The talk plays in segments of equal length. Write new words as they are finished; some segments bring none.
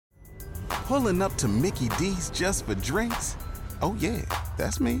Pulling up to Mickey D's just for drinks? Oh yeah,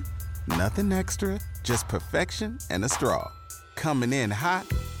 that's me. Nothing extra, just perfection and a straw. Coming in hot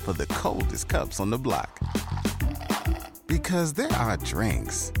for the coldest cups on the block. Because there are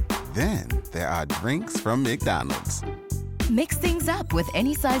drinks. Then there are drinks from McDonald's. Mix things up with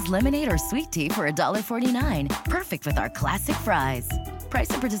any size lemonade or sweet tea for $1.49. Perfect with our classic fries. Price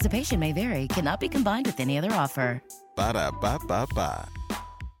and participation may vary. Cannot be combined with any other offer. Ba-da-ba-ba-ba.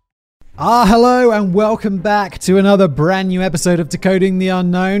 Hello and welcome back to another brand new episode of Decoding the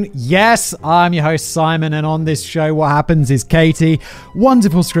Unknown. Yes, I'm your host Simon, and on this show what happens is Katie,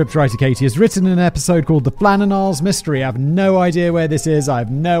 wonderful scriptwriter Katie, has written an episode called The Flannan Mystery. I have no idea where this is. I have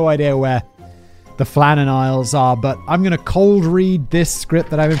no idea where the Flannan Isles are, but I'm going to cold read this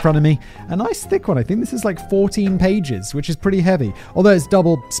script that I have in front of me. A nice thick one. I think this is like 14 pages, which is pretty heavy, although it's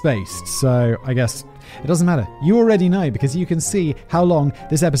double spaced, so I guess it doesn't matter. You already know because you can see how long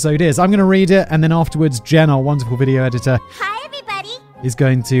this episode is. I'm going to read it, and then afterwards, Jen, our wonderful video editor, hi everybody, is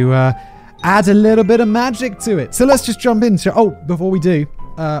going to add a little bit of magic to it. So let's just jump into. Oh, before we do,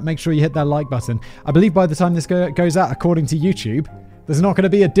 make sure you hit that like button. I believe by the time this goes out, according to YouTube, there's not going to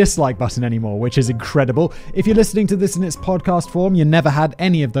be a dislike button anymore, which is incredible. If you're listening to this in its podcast form, you never had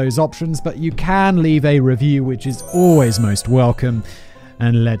any of those options, but you can leave a review, which is always most welcome.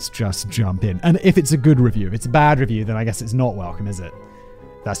 And let's just jump in. And if it's a good review, if it's a bad review, then I guess it's not welcome, is it?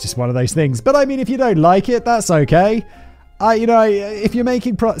 That's just one of those things. But I mean, if you don't like it, that's okay. If you're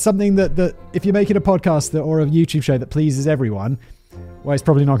making something that if you're making a podcast or a YouTube show that pleases everyone, well, it's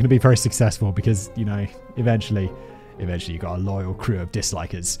probably not going to be very successful because, eventually you got a loyal crew of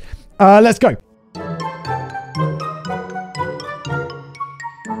dislikers. Let's go.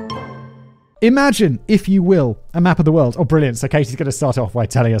 Imagine, if you will, a map of the world. Oh, brilliant. So Katie's going to start off by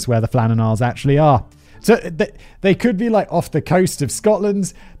telling us where the Flannan Isles actually are. So they could be like off the coast of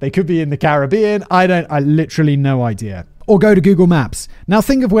Scotland. They could be in the Caribbean. I literally no idea. Or go to Google Maps. Now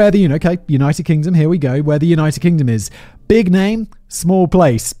think of where the, United Kingdom, here we go, where the United Kingdom is. Big name, small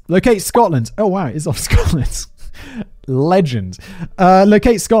place. Locate Scotland. Oh, wow, it's off Scotland. Legend.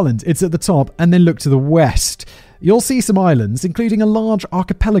 Locate Scotland. It's at the top, and then look to the west. You'll see some islands, including a large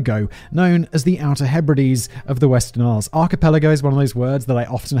archipelago known as the Outer Hebrides of the Western Isles. Archipelago is one of those words that I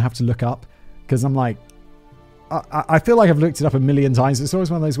often have to look up because I'm like, I feel like I've looked it up a million times. It's always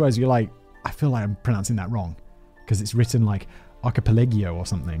one of those words you're like, I feel like I'm pronouncing that wrong because it's written like archipelagio or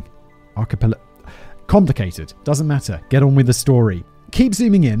something. Complicated. Doesn't matter. Get on with the story. Keep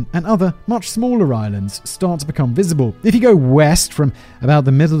zooming in, and other, much smaller islands start to become visible. If you go west from about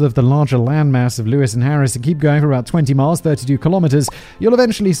the middle of the larger landmass of Lewis and Harris and keep going for about 20 miles, 32 kilometers, you'll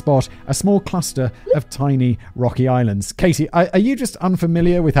eventually spot a small cluster of tiny rocky islands. Katie, are you just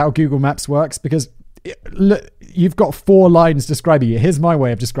unfamiliar with how Google Maps works? Because you've got 4 lines describing it. Here's my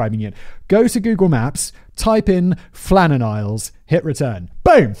way of describing it. Go to Google Maps, type in Flannan Isles, hit return.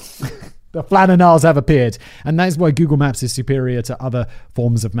 Boom! The Flannan Isles have appeared, and that is why Google Maps is superior to other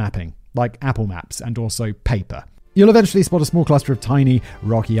forms of mapping, like Apple Maps and also paper. You'll eventually spot a small cluster of tiny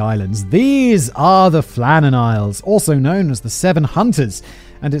rocky islands. These are the Flannan Isles, also known as the Seven Hunters,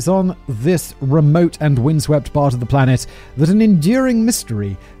 and it's on this remote and windswept part of the planet that an enduring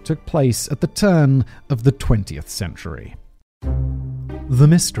mystery took place at the turn of the 20th century. The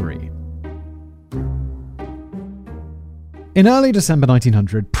mystery. In early December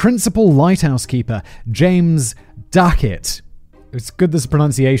 1900, Principal Lighthouse keeper James Duckett. It's good there's a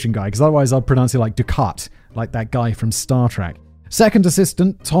pronunciation guy, because otherwise I'd pronounce it like Ducat, like that guy from Star Trek. Second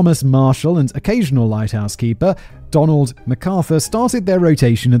assistant Thomas Marshall and occasional lighthouse keeper Donald MacArthur started their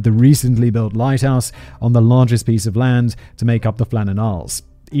rotation at the recently built lighthouse on the largest piece of land to make up the Flannan Isles.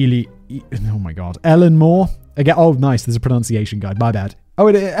 Ellen Moore. Again, oh, nice, there's a pronunciation guide, my bad.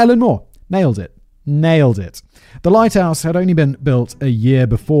 Ellen Moore. Nailed it. The lighthouse had only been built a year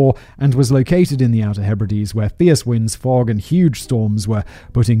before and was located in the Outer Hebrides, where fierce winds, fog, and huge storms were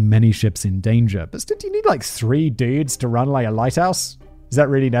putting many ships in danger. But still, do you need like 3 dudes to run like a lighthouse? Is that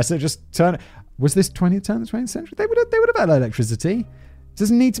really necessary? Just turn. Was this turn of the 20th century? They would have had electricity. It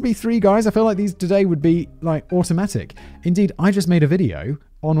doesn't need to be 3 guys. I feel like these today would be like automatic. Indeed, I just made a video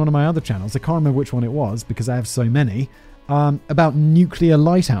on one of my other channels. I can't remember which one it was because I have so many. About nuclear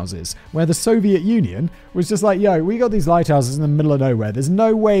lighthouses, where the Soviet Union was just like, yo, we got these lighthouses in the middle of nowhere. There's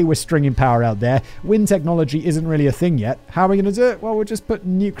no way we're stringing power out there. Wind technology isn't really a thing yet. How are we going to do it? Well, we'll just put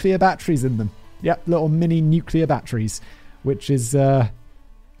nuclear batteries in them. Yep, little mini nuclear batteries, which is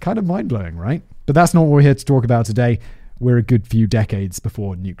kind of mind-blowing, right? But that's not what we're here to talk about today. We're a good few decades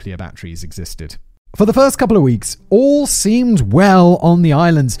before nuclear batteries existed. For the first couple of weeks, all seemed well on the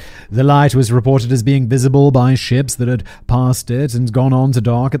islands. The light was reported as being visible by ships that had passed it and gone on to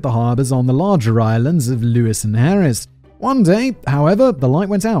dock at the harbours on the larger islands of Lewis and Harris. One day, however, the light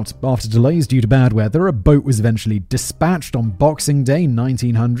went out. After delays due to bad weather, a boat was eventually dispatched on Boxing Day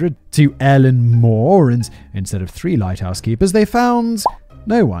 1900 to Ellen Moore, and instead of 3 lighthouse keepers, they found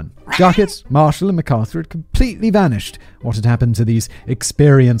no one. Duckett, Marshall and MacArthur had completely vanished. What had happened to these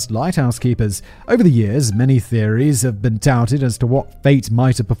experienced lighthouse keepers? Over the years, many theories have been touted as to what fate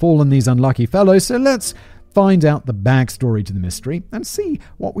might have befallen these unlucky fellows, so let's find out the backstory to the mystery and see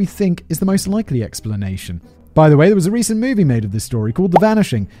what we think is the most likely explanation. By the way, there was a recent movie made of this story called The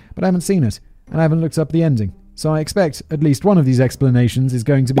Vanishing, but I haven't seen it, and I haven't looked up the ending, so I expect at least one of these explanations is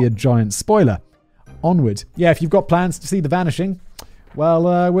going to be a giant spoiler. Onward. Yeah, if you've got plans to see The Vanishing,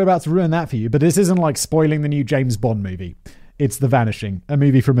 well, we're about to ruin that for you, but this isn't like spoiling the new James Bond movie. It's The Vanishing, a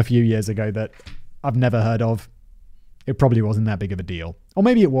movie from a few years ago that I've never heard of. It probably wasn't that big of a deal. Or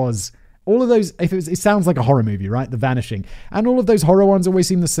maybe it was. All of those, it sounds like a horror movie, right? The Vanishing. And all of those horror ones always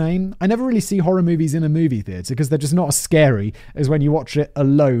seem the same. I never really see horror movies in a movie theatre because they're just not as scary as when you watch it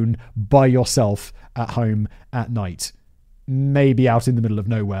alone by yourself at home at night. Maybe out in the middle of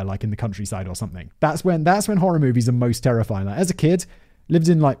nowhere, like in the countryside or something. That's when horror movies are most terrifying. Like, as a kid, lived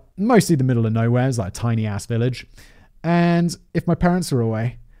in like mostly the middle of nowhere. It's like a tiny ass village. And if my parents were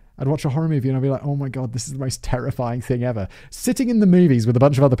away, I'd watch a horror movie and I'd be like, oh my God, this is the most terrifying thing ever. Sitting in the movies with a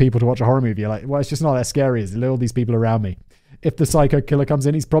bunch of other people to watch a horror movie, you're like, well, it's just not that scary. There's all these people around me. If the psycho killer comes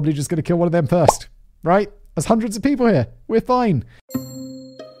in, he's probably just going to kill one of them first, right? There's hundreds of people here. We're fine.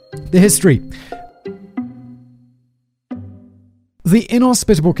 The history. The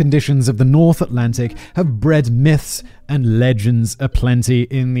inhospitable conditions of the North Atlantic have bred myths and legends aplenty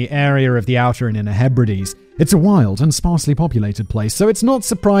in the area of the Outer and Inner Hebrides. It's a wild and sparsely populated place, so it's not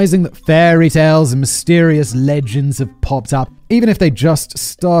surprising that fairy tales and mysterious legends have popped up, even if they just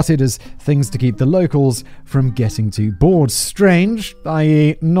started as things to keep the locals from getting too bored. Strange,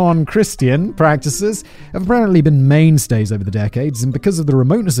 i.e. non-Christian, practices have apparently been mainstays over the decades, and because of the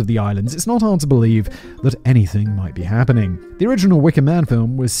remoteness of the islands, it's not hard to believe that anything might be happening. The original Wicker Man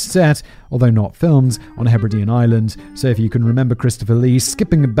film was set, although not filmed, on a Hebridean island, so if you can remember Christopher Lee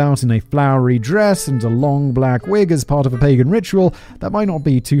skipping about in a flowery dress and a long black wig as part of a pagan ritual, that might not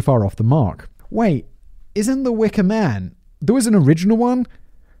be too far off the mark. Wait, isn't the Wicker Man... There was an original one?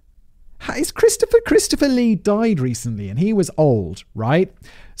 Is Christopher Lee died recently and he was old, right?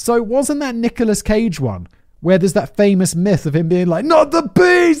 So wasn't that Nicolas Cage one where there's that famous myth of him being like, not the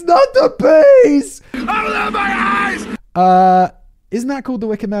bees, not the bees! Open my eyes! Isn't that called The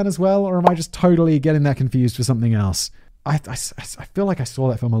Wicker Man as well? Or am I just totally getting that confused for something else? I feel like I saw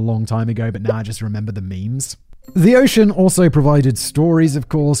that film a long time ago, but now I just remember the memes. The ocean also provided stories, of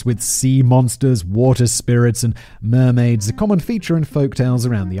course, with sea monsters, water spirits, and mermaids, a common feature in folktales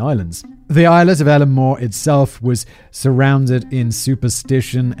around the islands. The islet of Ellenmore itself was surrounded in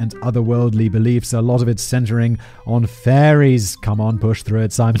superstition and otherworldly beliefs, a lot of it centering on fairies. Come on, push through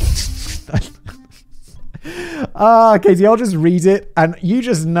it, Simon. Katie, I'll just read it, and you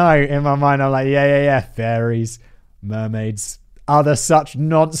just know in my mind, I'm like, yeah, fairies, mermaids, other such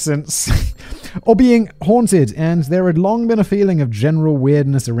nonsense. Or being haunted, and there had long been a feeling of general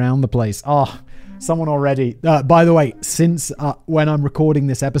weirdness around the place. Someone already... by the way, since when I'm recording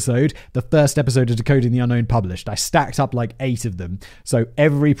this episode, the first episode of Decoding the Unknown published, I stacked up like 8 of them. So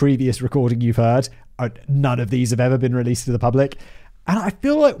every previous recording you've heard, none of these have ever been released to the public. And I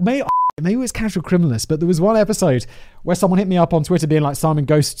feel like maybe it was Casual Criminalist, but there was one episode where someone hit me up on Twitter being like, Simon,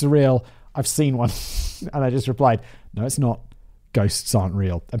 ghosts are real. I've seen one. And I just replied, no, it's not. Ghosts aren't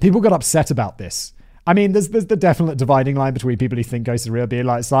real. And people got upset about this. I mean, there's the definite dividing line between people who think ghosts are real being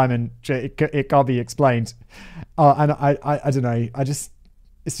like, Simon, it can't be explained. And I don't know.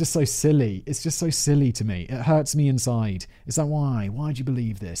 It's just so silly. It's just so silly to me. It hurts me inside. It's like, why? Why'd you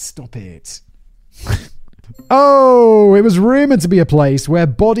believe this? Stop it. Oh, it was rumoured to be a place where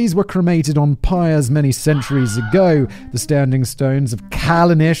bodies were cremated on pyres many centuries ago. The standing stones of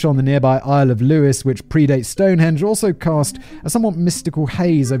Callanish on the nearby Isle of Lewis, which predates Stonehenge, also cast a somewhat mystical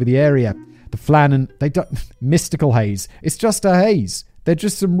haze over the area. The Flannan, mystical haze. It's just a haze. They're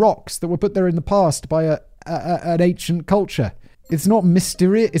just some rocks that were put there in the past by an ancient culture. It's not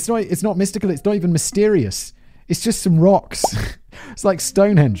mysterious. It's not mystical. It's not even mysterious. It's just some rocks. It's like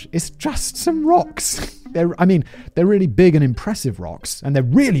Stonehenge. It's just some rocks. They're really big and impressive rocks, and they're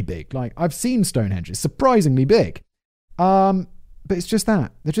really big. Like, I've seen Stonehenge. It's surprisingly big. But it's just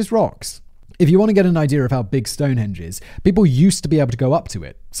that. They're just rocks. If you want to get an idea of how big Stonehenge is, people used to be able to go up to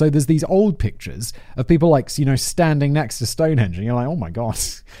it. So there's these old pictures of people like, you know, standing next to Stonehenge, and you're like, oh my God,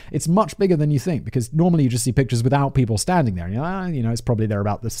 it's much bigger than you think, because normally you just see pictures without people standing there. And you're like, you know, it's probably they're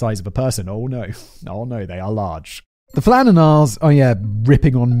about the size of a person. Oh no, they are large. The Flannan Isles,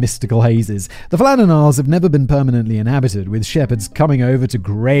 ripping on mystical hazes. The Flannan Isles have never been permanently inhabited, with shepherds coming over to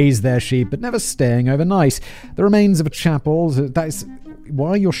graze their sheep, but never staying overnight. The remains of a chapel, why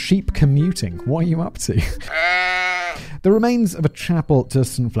are your sheep commuting? What are you up to? The remains of a chapel to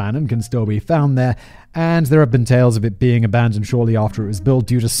St. Flannan can still be found there, and there have been tales of it being abandoned shortly after it was built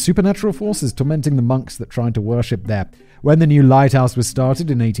due to supernatural forces tormenting the monks that tried to worship there. When the new lighthouse was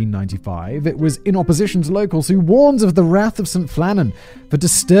started in 1895, it was in opposition to locals who warned of the wrath of St. Flannan for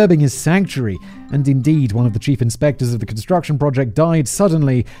disturbing his sanctuary, and indeed one of the chief inspectors of the construction project died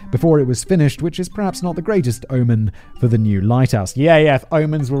suddenly before it was finished, which is perhaps not the greatest omen for the new lighthouse. Yeah, if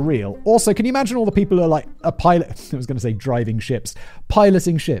omens were real. Also, can you imagine all the people who are like a pilot, I was going to say driving ships,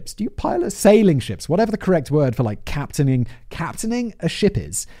 piloting ships. Do you pilot sailing ships? Whatever the correct word for like captaining a ship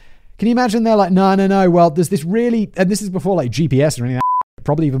is. Can you imagine they're like, no, well, there's this really, and this is before like GPS or anything,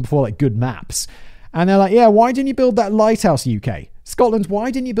 probably even before like good maps. And they're like, yeah, why didn't you build that lighthouse, UK? Scotland, why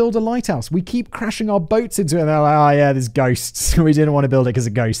didn't you build a lighthouse? We keep crashing our boats into it. And they're like, oh yeah, there's ghosts. We didn't want to build it because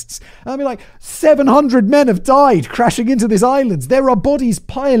of ghosts. And I'll be like, 700 men have died crashing into this island. There are bodies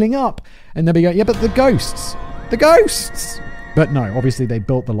piling up. And they'll be going, yeah, but the ghosts. But no, obviously they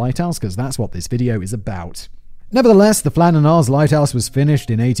built the lighthouse because that's what this video is about. Nevertheless, the Flannan Isles Lighthouse was finished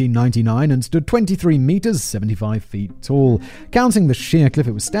in 1899 and stood 23 metres, 75 feet tall. Counting the sheer cliff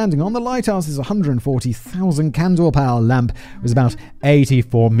it was standing on, the lighthouse's 140,000 candle-power lamp was about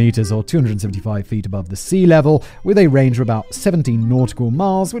 84 metres or 275 feet above the sea level, with a range of about 17 nautical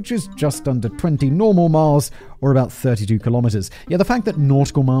miles, which is just under 20 normal miles, or about 32 kilometres. Yeah, the fact that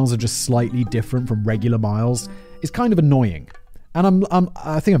nautical miles are just slightly different from regular miles is kind of annoying. And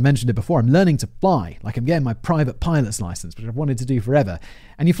I think I've mentioned it before, I'm learning to fly. Like, I'm getting my private pilot's license, which I've wanted to do forever.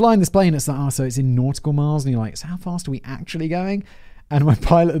 And you fly in this plane, it's like, so it's in nautical miles. And you're like, so how fast are we actually going? And my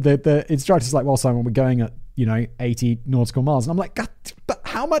pilot, the instructor's like, well, Simon, we're going at, 80 nautical miles. And I'm like, God, but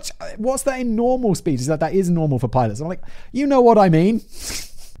how much? What's that in normal speed? He's like, that is normal for pilots. I'm like, you know what I mean?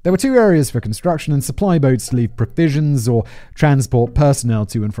 There were two areas for construction and supply boats to leave provisions or transport personnel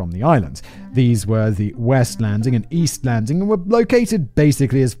to and from the island. These were the West Landing and East Landing and were located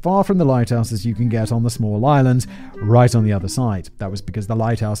basically as far from the lighthouse as you can get on the small island, right on the other side. That was because the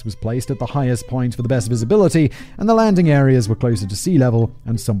lighthouse was placed at the highest point for the best visibility, and the landing areas were closer to sea level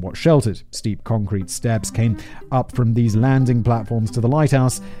and somewhat sheltered. Steep concrete steps came up from these landing platforms to the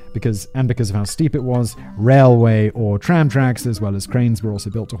lighthouse because of how steep it was. Railway or tram tracks as well as cranes were also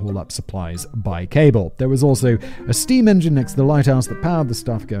built to haul up supplies by cable. There was also a steam engine next to the lighthouse that powered the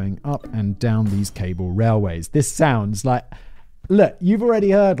stuff going up and down these cable railways. This sounds like, look, you've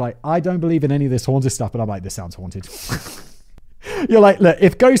already heard, like, I don't believe in any of this haunted stuff, but I'm like, this sounds haunted. You're like, look,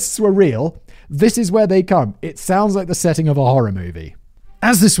 if ghosts were real, this is where they come. It sounds like the setting of a horror movie.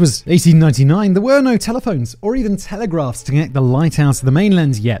 As this was 1899, there were no telephones or even telegraphs to connect the lighthouse to the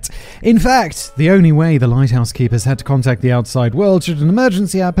mainland yet. In fact, the only way the lighthouse keepers had to contact the outside world should an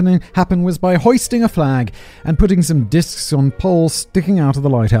emergency happen was by hoisting a flag and putting some discs on poles sticking out of the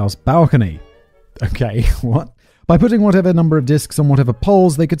lighthouse balcony. Okay, what? By putting whatever number of discs on whatever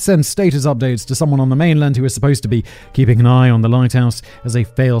poles, they could send status updates to someone on the mainland who was supposed to be keeping an eye on the lighthouse as a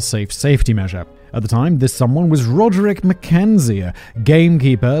fail-safe safety measure. At the time, this someone was Roderick Mackenzie, a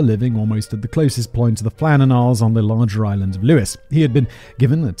gamekeeper living almost at the closest point to the Flannan Isles on the larger island of Lewis. He had been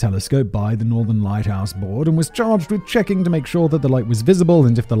given a telescope by the Northern Lighthouse Board and was charged with checking to make sure that the light was visible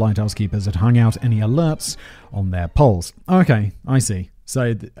and if the lighthouse keepers had hung out any alerts on their poles. Okay, I see.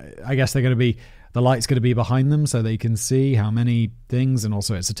 So I guess the light's going to be behind them so they can see how many things, and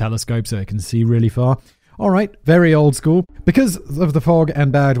also it's a telescope so it can see really far. Alright, very old school. Because of the fog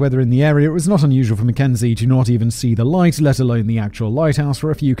and bad weather in the area, it was not unusual for Mackenzie to not even see the light, let alone the actual lighthouse, for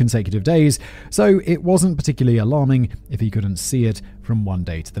a few consecutive days, so it wasn't particularly alarming if he couldn't see it from one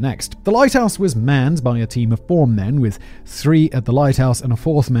day to the next. The lighthouse was manned by a team of 4 men, with 3 at the lighthouse and a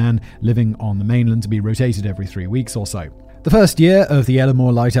 4th man living on the mainland to be rotated every 3 weeks or so. The first year of the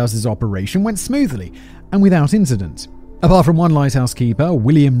Ellamore Lighthouse's operation went smoothly and without incident, apart from one lighthouse keeper,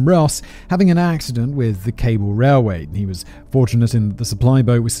 William Ross, having an accident with the cable railway. He was fortunate in that the supply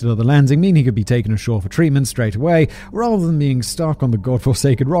boat was still at the landing, meaning he could be taken ashore for treatment straight away, rather than being stuck on the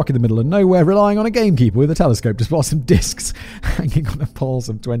godforsaken rock in the middle of nowhere, relying on a gamekeeper with a telescope to spot some discs hanging on a pole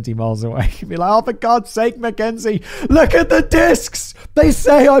some 20 miles away. He'd be like, oh, for God's sake, Mackenzie, look at the discs! They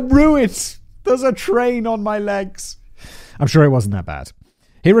say I'm ruined! There's a train on my legs! I'm sure it wasn't that bad.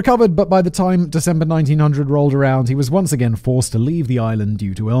 He recovered, but by the time December 1900 rolled around, he was once again forced to leave the island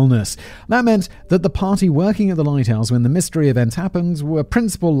due to illness. That meant that the party working at the lighthouse when the mystery event happened were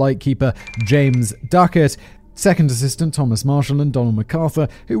principal lightkeeper James Duckett, second assistant Thomas Marshall, and Donald MacArthur,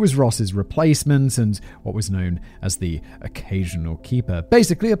 who was Ross's replacement and what was known as the occasional keeper.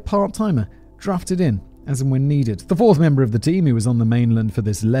 Basically a part-timer, drafted in as and when needed. The fourth member of the team who was on the mainland for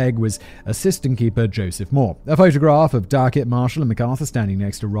this leg was assistant keeper Joseph Moore. A photograph of Duckett, Marshall and MacArthur standing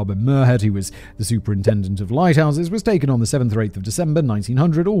next to Robert Muirhead, who was the superintendent of lighthouses, was taken on the 7th or 8th of December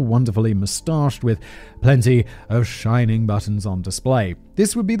 1900, all wonderfully moustached with plenty of shining buttons on display.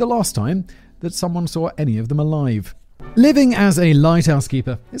 This would be the last time that someone saw any of them alive. Living as a lighthouse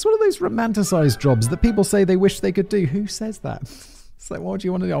keeper is one of those romanticized jobs that people say they wish they could do. Who says that? It's like, what do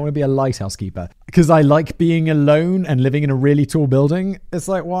you want to do? I want to be a lighthouse keeper because I like being alone and living in a really tall building. It's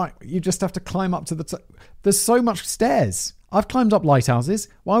like, why? You just have to climb up to the top. There's so much stairs. I've climbed up lighthouses.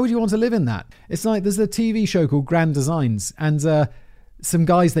 Why would you want to live in that? It's like there's a TV show called Grand Designs, and some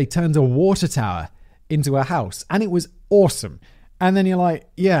guys, they turned a water tower into a house, and it was awesome. And then you're like,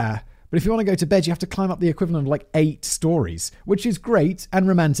 yeah, but if you want to go to bed, you have to climb up the equivalent of like 8 stories, which is great and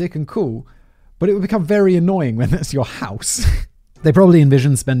romantic and cool, but it would become very annoying when that's your house. They probably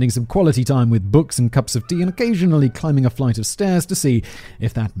envisioned spending some quality time with books and cups of tea and occasionally climbing a flight of stairs to see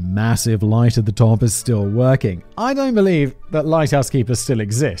if that massive light at the top is still working. I don't believe that lighthouse keepers still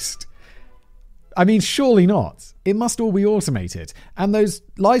exist. I mean, surely not. It must all be automated. And those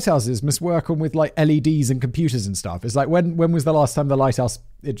lighthouses must work on with like LEDs and computers and stuff. It's like, when was the last time the lighthouse,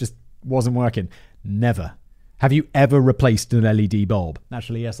 it just wasn't working? Never. Have you ever replaced an LED bulb?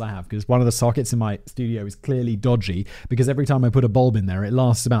 Actually, yes, I have, because one of the sockets in my studio is clearly dodgy, because every time I put a bulb in there, it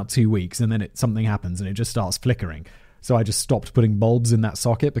lasts about 2 weeks, and then something happens and it just starts flickering. So I just stopped putting bulbs in that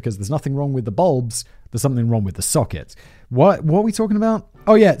socket because there's nothing wrong with the bulbs. There's something wrong with the socket. What are we talking about?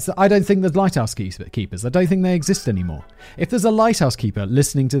 Oh, yeah, so I don't think there's lighthouse keepers. I don't think they exist anymore. If there's a lighthouse keeper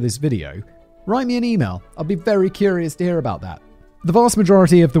listening to this video, write me an email. I'll be very curious to hear about that. The vast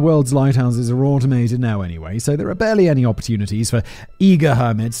majority of the world's lighthouses are automated now anyway, so there are barely any opportunities for eager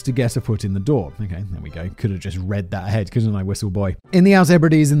hermits to get a foot in the door. Okay, there we go. Could have just read that ahead, couldn't I, Whistle Boy? In the Outer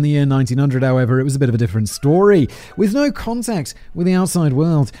Hebrides in the year 1900, however, it was a bit of a different story. With no contact with the outside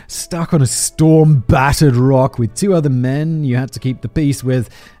world, stuck on a storm-battered rock with 2 other men you had to keep the peace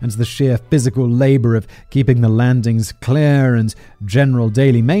with, and the sheer physical labour of keeping the landings clear and general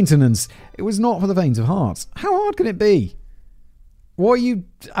daily maintenance, it was not for the faint of heart. How hard can it be?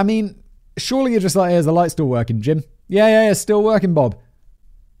 Surely you're just like, is the light still working, Jim? Yeah, still working, Bob.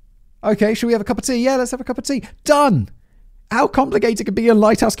 Okay, shall we have a cup of tea? Yeah, let's have a cup of tea. Done! How complicated could be a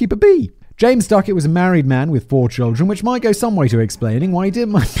lighthouse keeper be? James Duckett was a married man with 4 children, which might go some way to explaining why he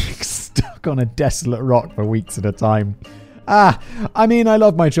didn't mind being stuck on a desolate rock for weeks at a time. I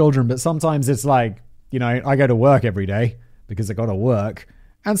love my children, but sometimes it's like, I go to work every day because I got to work.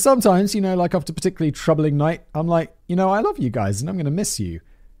 And sometimes, like after a particularly troubling night, I'm like, I love you guys and I'm going to miss you.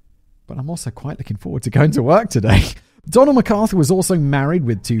 But I'm also quite looking forward to going to work today. Donald MacArthur was also married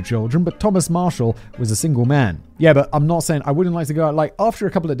with 2 children, but Thomas Marshall was a single man. Yeah, but I'm not saying I wouldn't like to go out, like, after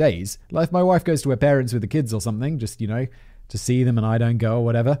a couple of days. Like, if my wife goes to her parents with the kids or something, just, to see them and I don't go or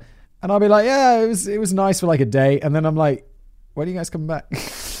whatever. And I'll be like, yeah, it was nice for like a day. And then I'm like, when are you guys coming back?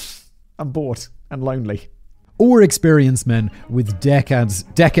 I'm bored and lonely. All were experienced men with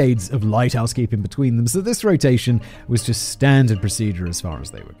decades of lighthouse keeping between them, so this rotation was just standard procedure as far as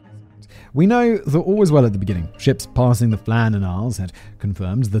they were concerned. We know that all was well at the beginning. Ships passing the Flannan Isles had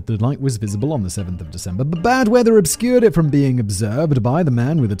confirmed that the light was visible on the 7th of December, but bad weather obscured it from being observed by the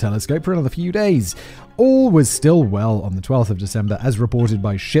man with a telescope for another few days. All was still well on the 12th of December, as reported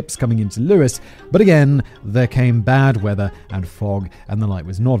by ships coming into Lewis, but again, there came bad weather and fog, and the light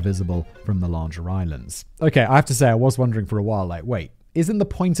was not visible from the larger islands. Okay, I have to say, I was wondering for a while, like, wait, isn't the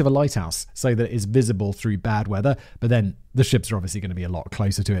point of a lighthouse so that it is visible through bad weather? But then the ships are obviously going to be a lot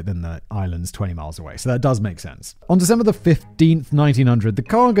closer to it than the islands 20 miles away. So that does make sense. On December the 15th, 1900, the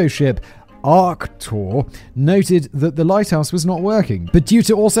cargo ship Arctur noted that the lighthouse was not working, but due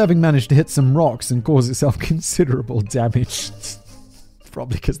to also having managed to hit some rocks and cause itself considerable damage.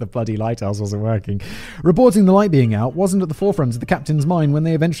 Probably because the bloody lighthouse wasn't working. Reporting the light being out wasn't at the forefront of the captain's mind when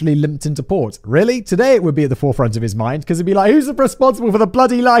they eventually limped into port. Really? Today it would be at the forefront of his mind, because it'd be like, who's responsible for the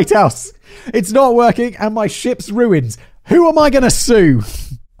bloody lighthouse? It's not working and my ship's ruined. Who am I going to sue?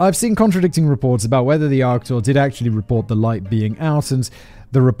 I've seen contradicting reports about whether the Arctur did actually report the light being out, and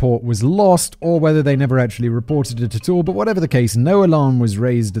the report was lost or whether they never actually reported it at all, but whatever the case, no alarm was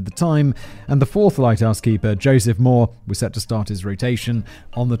raised at the time, and the fourth lighthouse keeper, Joseph Moore, was set to start his rotation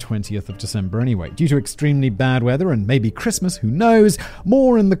on the 20th of December anyway. Due to extremely bad weather and maybe Christmas, who knows,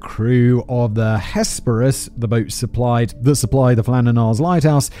 Moore and the crew of the Hesperus, the boat that supplied the Flannan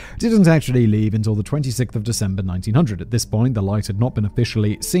lighthouse, didn't actually leave until the 26th of December 1900. At this point, the light had not been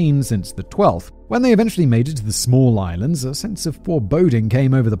officially seen since the 12th. When they eventually made it to the small islands, a sense of foreboding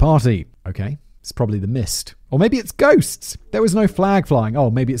came over the party. Okay, it's probably the mist. Or maybe it's ghosts. There was no flag flying. Oh,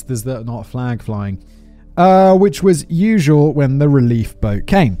 maybe there's not a flag flying. Which was usual when the relief boat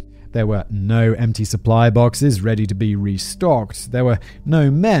came. There were no empty supply boxes ready to be restocked. There were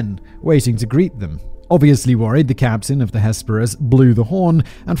no men waiting to greet them. Obviously worried, the captain of the Hesperus blew the horn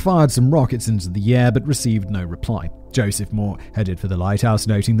and fired some rockets into the air, but received no reply. Joseph Moore headed for the lighthouse,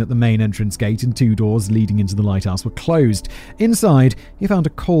 noting that the main entrance gate and 2 doors leading into the lighthouse were closed. Inside, he found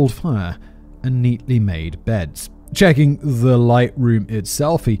a cold fire and neatly made beds. Checking the light room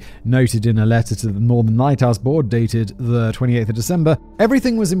itself, he noted in a letter to the Northern Lighthouse Board dated the 28th of December,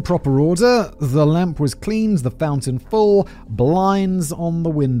 everything was in proper order, the lamp was cleaned, the fountain full, blinds on the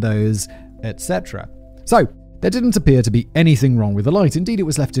windows, etc. So, there didn't appear to be anything wrong with the light. Indeed, it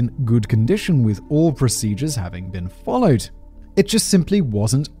was left in good condition with all procedures having been followed. It just simply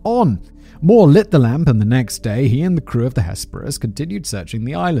wasn't on. Moore lit the lamp, and the next day, he and the crew of the Hesperus continued searching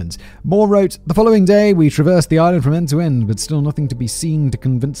the island. Moore wrote, "The following day, we traversed the island from end to end, but still nothing to be seen to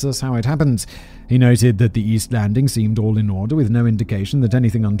convince us how it happened." He noted that the east landing seemed all in order, with no indication that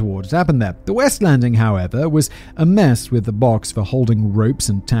anything untoward had happened there. The west landing, however, was a mess, with the box for holding ropes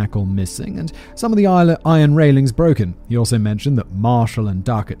and tackle missing, and some of the iron railings broken. He also mentioned that Marshall and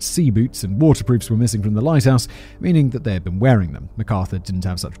Duckett's sea boots and waterproofs were missing from the lighthouse, meaning that they had been wearing them. MacArthur didn't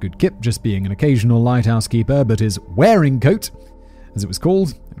have such good kit, just being an occasional lighthouse keeper, but his wearing coat, as it was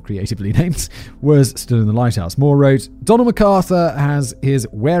called, creatively named, was still in the lighthouse. Moore wrote, "Donald MacArthur has his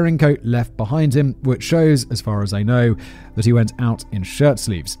wearing coat left behind him, which shows, as far as I know, that he went out in shirt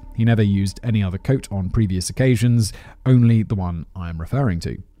sleeves. He never used any other coat on previous occasions, only the one I am referring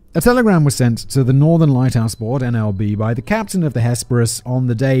to." A telegram was sent to the Northern Lighthouse Board, NLB, by the captain of the Hesperus on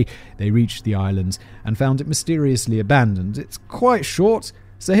the day they reached the island and found it mysteriously abandoned. It's quite short,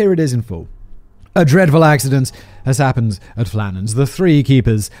 so here it is in full. "A dreadful accident has happened at Flannan's. The 3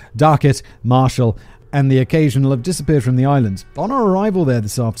 keepers, Duckett, Marshall, and the occasional have disappeared from the island. On our arrival there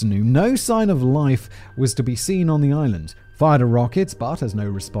this afternoon, no sign of life was to be seen on the island. Fired a rocket, but as no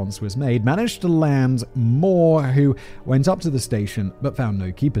response was made, managed to land Moore, who went up to the station but found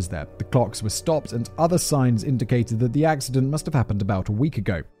no keepers there. The clocks were stopped, and other signs indicated that the accident must have happened about a week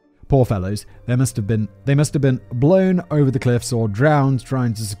ago. Poor fellows, they must have been blown over the cliffs or drowned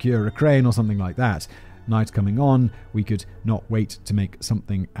trying to secure a crane or something like that. Night coming on, we could not wait to make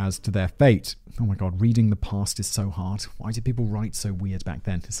something as to their fate." Oh my god, reading the past is so hard. Why did people write so weird back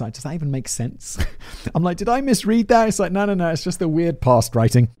then? It's like, does that even make sense? I'm like, did I misread that? It's like, no, it's just the weird past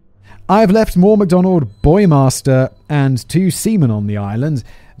writing. "I've left Moore MacDonald, Boymaster, and 2 seamen on the island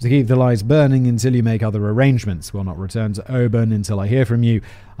to keep the lights burning until you make other arrangements. Will not return to Oban until I hear from you.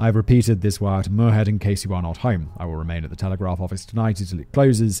 I've repeated this wire to Moorhead in case you are not home. I will remain at the telegraph office tonight until it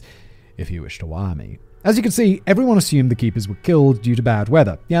closes, if you wish to wire me." As you can see, everyone assumed the keepers were killed due to bad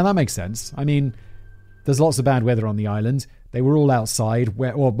weather. Yeah, that makes sense. I mean, there's lots of bad weather on the island. They were all outside,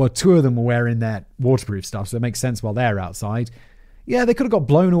 well, 2 of them were wearing their waterproof stuff, so it makes sense while they're outside. Yeah, they could have got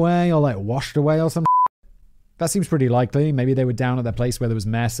blown away or washed away or something. That seems pretty likely. Maybe they were down at their place where there was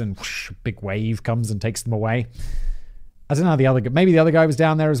mess and whoosh, a big wave comes and takes them away. I don't know, maybe the other guy was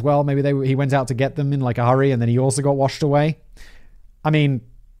down there as well. Maybe he went out to get them in a hurry and then he also got washed away. I mean,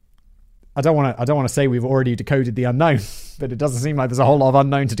 I don't want to say we've already decoded the unknown, but it doesn't seem like there's a whole lot of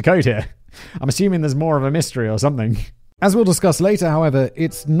unknown to decode here. I'm assuming there's more of a mystery or something. As we'll discuss later, however,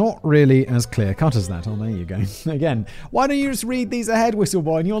 it's not really as clear-cut as that. Oh, there you go. Again, why don't you just read these ahead,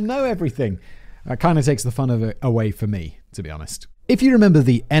 Whistleboy, and you'll know everything? That kind of takes the fun of it away for me, to be honest. If you remember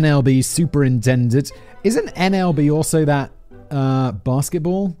the NLB superintendent, isn't NLB also that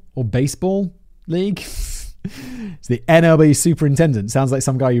basketball or baseball league? It's the NLB superintendent. Sounds like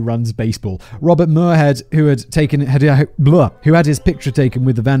some guy who runs baseball. Robert Moorhead, who had his picture taken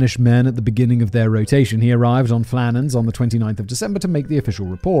with the vanished men at the beginning of their rotation. He arrived on Flannan's on the 29th of December to make the official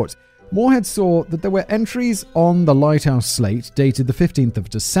report. Moorhead saw that there were entries on the lighthouse slate dated the 15th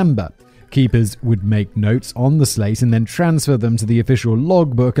of December. Keepers would make notes on the slate and then transfer them to the official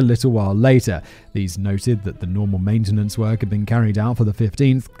logbook a little while later. These noted that the normal maintenance work had been carried out for the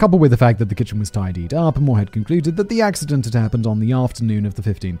 15th, coupled with the fact that the kitchen was tidied up, and Moorhead concluded that the accident had happened on the afternoon of the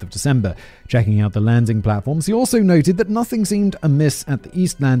 15th of December. Checking out the landing platforms, he also noted that nothing seemed amiss at the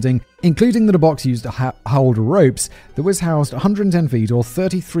east landing, including that a box used to hold ropes that was housed 110 feet or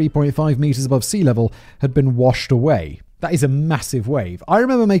 33.5 meters above sea level had been washed away. That is a massive wave. I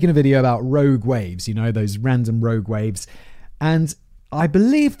remember making a video about rogue waves, those random rogue waves, and I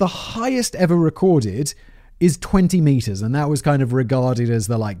believe the highest ever recorded is 20 meters, and that was kind of regarded as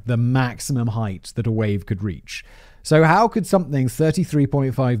the maximum height that a wave could reach. So how could something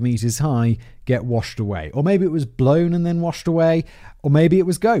 33.5 meters high get washed away? Or maybe it was blown and then washed away, or maybe it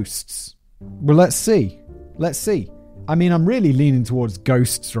was ghosts. Well, let's see. I mean, I'm really leaning towards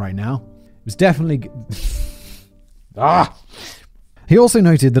ghosts right now. It was definitely... He also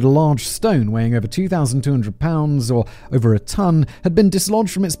noted that a large stone weighing over 2,200 pounds or over a ton had been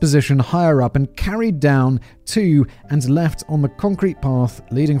dislodged from its position higher up and carried down to and left on the concrete path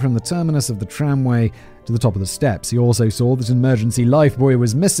leading from the terminus of the tramway to the top of the steps. He also saw that an emergency lifebuoy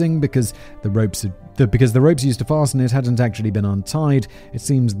was missing because the ropes used to fasten it hadn't actually been untied. It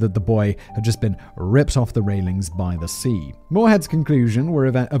seems that the buoy had just been ripped off the railings by the sea. Moorhead's conclusion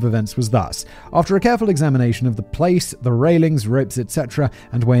of events was thus: after a careful examination of the place, the railings, ropes, etc.,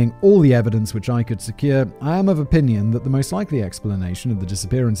 and weighing all the evidence which I could secure, I am of opinion that the most likely explanation of the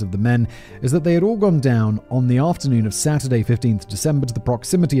disappearance of the men is that they had all gone down on the afternoon of Saturday 15th December to the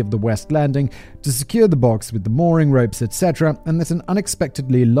proximity of the West Landing to secure the box with the mooring ropes, etc., and that an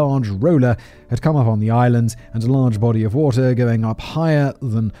unexpectedly large roller had come up on the island, and a large body of water going up higher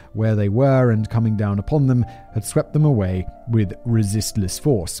than where they were and coming down upon them had swept them away with resistless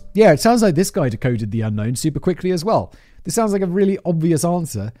force. Yeah, it sounds like this guy decoded the unknown super quickly as well. This sounds like a really obvious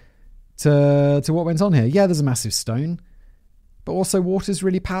answer to what went on here. Yeah, there's a massive stone, but also water's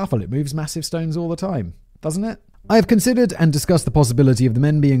really powerful. It moves massive stones all the time, doesn't it? I have considered and discussed the possibility of the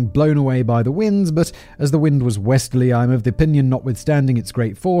men being blown away by the winds, but as the wind was westerly, I am of the opinion, notwithstanding its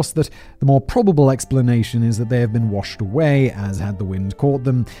great force, that the more probable explanation is that they have been washed away, as had the wind caught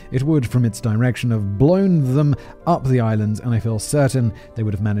them, it would, from its direction, have blown them up the island, and I feel certain they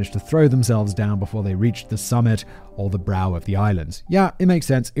would have managed to throw themselves down before they reached the summit or the brow of the island. Yeah, it makes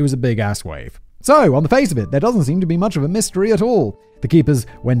sense. It was a big-ass wave. So, on the face of it, there doesn't seem to be much of a mystery at all. The keepers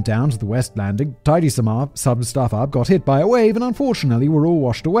went down to the West Landing, tidied some stuff up, got hit by a wave, and unfortunately were all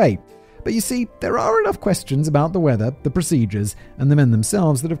washed away. But you see, there are enough questions about the weather, the procedures, and the men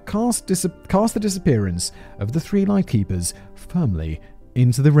themselves that have cast the disappearance of the three lightkeepers firmly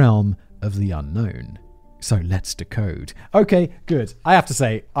into the realm of the unknown. So let's decode. Okay, good. I have to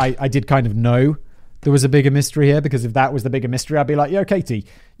say, I did kind of know there was a bigger mystery here, because if that was the bigger mystery, I'd be like, yo, Katie,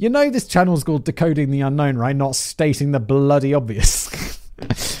 you know this channel's called Decoding the Unknown, right? Not stating the bloody obvious.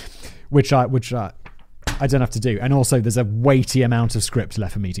 which I don't have to do. And also, there's a weighty amount of script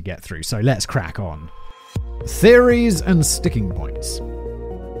left for me to get through. So let's crack on. Theories and sticking points.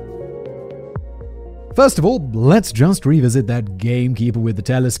 First of all, let's just revisit that gamekeeper with the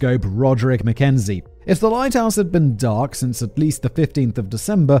telescope, Roderick Mackenzie. If the lighthouse had been dark since at least the 15th of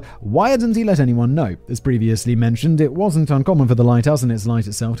December, why hadn't he let anyone know? As previously mentioned, it wasn't uncommon for the lighthouse and its light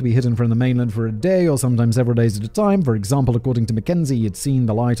itself to be hidden from the mainland for a day or sometimes several days at a time. For example, according to Mackenzie, he had seen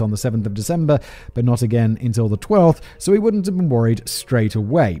the light on the 7th of December, but not again until the 12th, so he wouldn't have been worried straight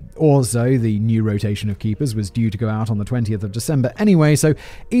away. Also, the new rotation of keepers was due to go out on the 20th of December anyway, so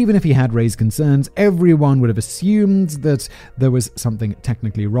even if he had raised concerns, everyone would have assumed that there was something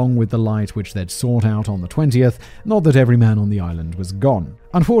technically wrong with the light which they'd sought out on the 20th, not that every man on the island was gone.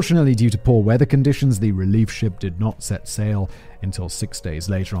 Unfortunately, due to poor weather conditions, the relief ship did not set sail until 6 days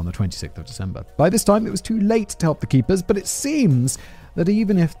later on the 26th of December. By this time, it was too late to help the keepers, but it seems that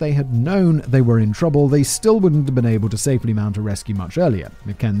even if they had known they were in trouble, they still wouldn't have been able to safely mount a rescue much earlier.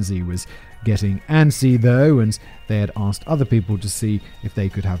 Mackenzie was getting antsy, though, and they had asked other people to see if they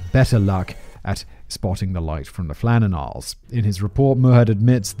could have better luck at spotting the light from the Flannan Isles. In his report, Moorhead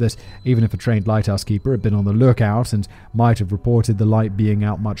admits that even if a trained lighthouse keeper had been on the lookout and might have reported the light being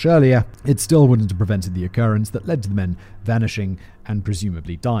out much earlier, it still wouldn't have prevented the occurrence that led to the men vanishing and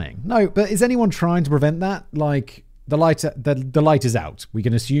presumably dying. No, but is anyone trying to prevent that? Like, the light is out. We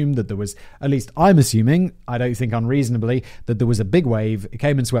can assume that there was, at least I'm assuming, I don't think unreasonably, that there was a big wave, it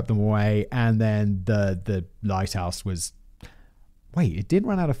came and swept them away, and then the lighthouse was... Wait, it did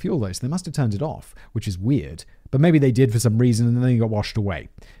run out of fuel though, so they must have turned it off, which is weird. But maybe they did for some reason and then they got washed away.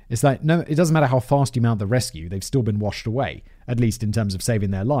 It's like, no, it doesn't matter how fast you mount the rescue, they've still been washed away, at least in terms of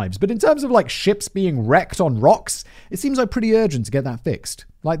saving their lives. But in terms of like ships being wrecked on rocks, it seems like pretty urgent to get that fixed.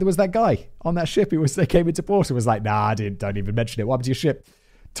 Like there was that guy on that ship they came into port and was like, nah, don't even mention it. What happened to your ship?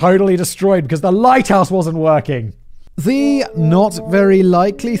 Totally destroyed because the lighthouse wasn't working. The not very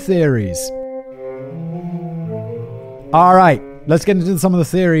likely theories. All right. Let's get into some of the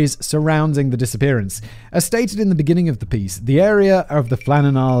theories surrounding the disappearance. As stated in the beginning of the piece, the area of the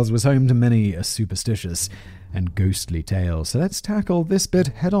Flannan Isles was home to many a superstitious and ghostly tale. So let's tackle this bit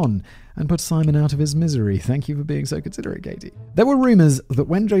head on and put Simon out of his misery. Thank you for being so considerate, Katie. There were rumours that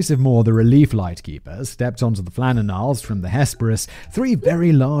when Joseph Moore, the relief lightkeeper, stepped onto the Flannan Isles from the Hesperus, 3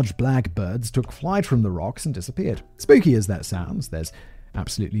 very large black birds took flight from the rocks and disappeared. Spooky as that sounds, there's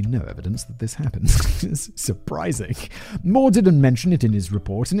absolutely no evidence that this happened. It's surprising. Moore didn't mention it in his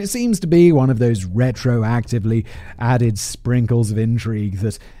report, and it seems to be one of those retroactively added sprinkles of intrigue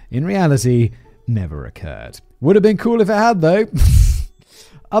that, in reality, never occurred. Would have been cool if it had, though.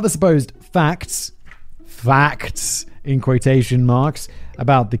 Other supposed facts in quotation marks,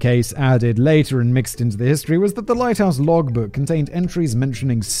 about the case added later and mixed into the history was that the Lighthouse logbook contained entries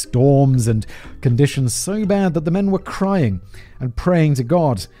mentioning storms and conditions so bad that the men were crying and praying to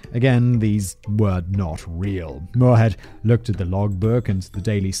God. Again, these were not real. Moorhead looked at the logbook and the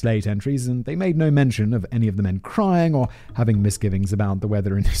Daily Slate entries, and they made no mention of any of the men crying or having misgivings about the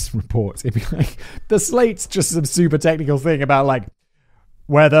weather in his report. It'd be like, the Slate's just some super technical thing about like,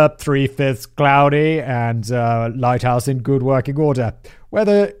 weather 3/5 cloudy and lighthouse in good working order.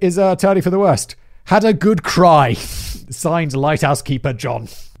 Weather is turning for the worst. Had a good cry. Signed Lighthouse Keeper John.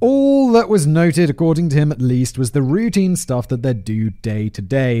 All that was noted, according to him at least, was the routine stuff that they'd do day to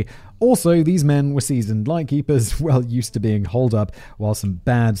day. Also, these men were seasoned lightkeepers, well used to being holed up while some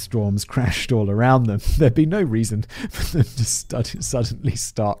bad storms crashed all around them. There'd be no reason for them to suddenly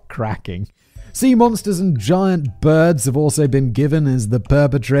start cracking. Sea monsters and giant birds have also been given as the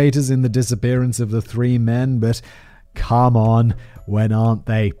perpetrators in the disappearance of the 3 men, but come on, when aren't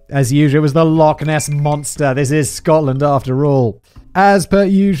they? As usual, it was the Loch Ness Monster. This is Scotland after all. As per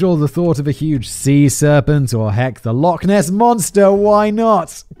usual, the thought of a huge sea serpent, or heck, the Loch Ness Monster, why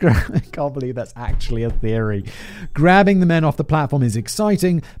not? I can't believe that's actually a theory. Grabbing the men off the platform is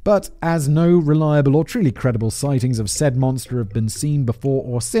exciting, but as no reliable or truly credible sightings of said monster have been seen before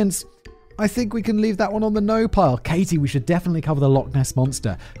or since, I think we can leave that one on the no pile. Katie, we should definitely cover the Loch Ness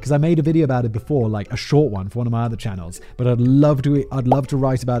Monster, because I made a video about it before, like a short one for one of my other channels, but I'd love to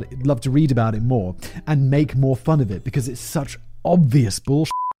write about it, love to read about it more and make more fun of it, because it's such obvious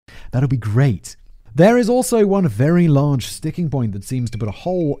bullshit. That'll be great. There is also one very large sticking point that seems to put a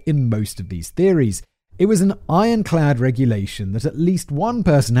hole in most of these theories. It was an ironclad regulation that at least one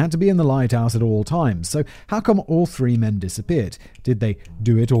person had to be in the lighthouse at all times. So how come all 3 men disappeared? Did they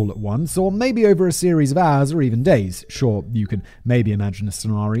do it all at once, or maybe over a series of hours or even days? Sure, you can maybe imagine a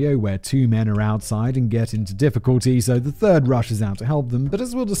scenario where 2 men are outside and get into difficulty, so the 3rd rushes out to help them. But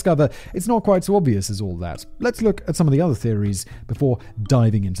as we'll discover, it's not quite so obvious as all that. Let's look at some of the other theories before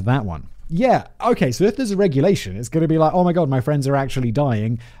diving into that one. Yeah, okay, so if there's a regulation, it's going to be like, oh my god, my friends are actually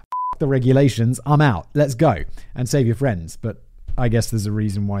dying. The regulations, I'm out. Let's go and save your friends. But I guess there's a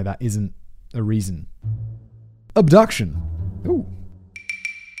reason why that isn't a reason. Abduction. Ooh.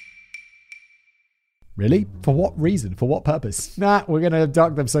 Really? For what reason? For what purpose? Nah, we're going to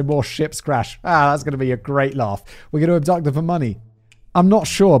abduct them so more ships crash. That's going to be a great laugh. We're going to abduct them for money. I'm not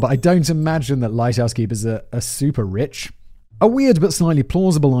sure, but I don't imagine that lighthouse keepers are super rich. A weird but slightly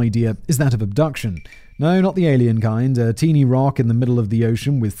plausible idea is that of abduction. No, not the alien kind. A teeny rock in the middle of the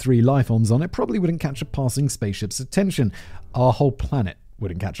ocean with 3 life forms on it probably wouldn't catch a passing spaceship's attention. Our whole planet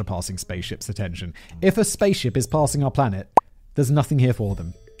wouldn't catch a passing spaceship's attention. If a spaceship is passing our planet, there's nothing here for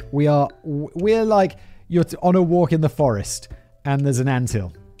them. We're like, you're on a walk in the forest and there's an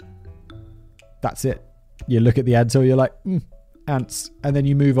anthill. That's it. You look at the anthill, you're like, ants, and then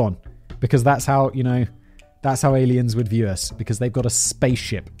you move on. Because that's how aliens would view us, because they've got a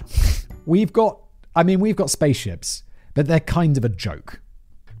spaceship. We've got spaceships, but they're kind of a joke.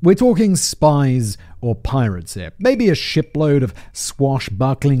 We're talking spies or pirates here. Maybe a shipload of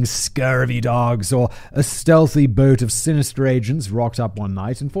swashbuckling scurvy dogs, or a stealthy boat of sinister agents rocked up one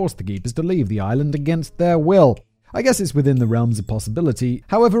night and forced the keepers to leave the island against their will. I guess it's within the realms of possibility.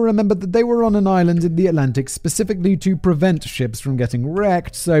 However, remember that they were on an island in the Atlantic specifically to prevent ships from getting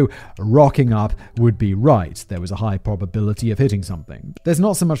wrecked, so rocking up would be right. There was a high probability of hitting something. There's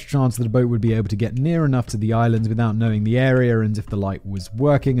not so much chance that a boat would be able to get near enough to the island without knowing the area, and if the light was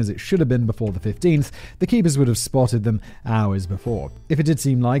working as it should have been before the 15th, the keepers would have spotted them hours before. If it did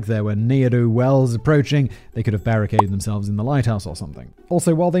seem like there were ne'er-do-wells approaching, they could have barricaded themselves in the lighthouse or something.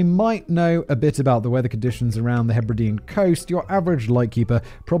 Also, while they might know a bit about the weather conditions around the Hebridean coast, your average lightkeeper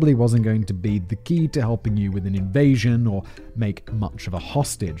probably wasn't going to be the key to helping you with an invasion or make much of a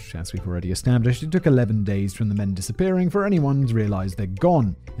hostage. As we've already established, it took 11 days from the men disappearing for anyone to realize they're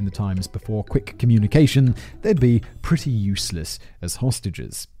gone. In the times before quick communication, they'd be pretty useless as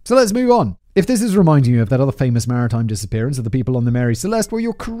hostages. So let's move on. If this is reminding you of that other famous maritime disappearance of the people on the Mary Celeste, well,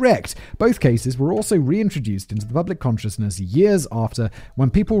 you're correct. Both cases were also reintroduced into the public consciousness years after, when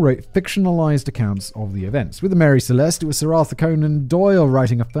people wrote fictionalized accounts of the events. With the Mary Celeste, it was Sir Arthur Conan Doyle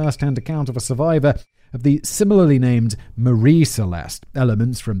writing a first-hand account of a survivor of the similarly named Marie Celeste.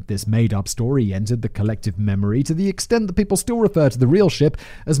 Elements from this made-up story entered the collective memory to the extent that people still refer to the real ship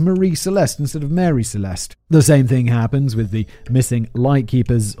as Marie Celeste instead of Mary Celeste. The same thing happens with the missing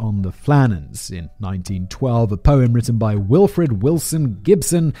lightkeepers on the Flannans. In 1912, a poem written by Wilfred Wilson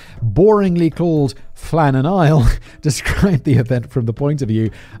Gibson, boringly called Flannan Isle, described the event from the point of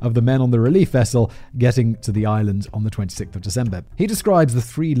view of the men on the relief vessel getting to the island on the 26th of December. He describes the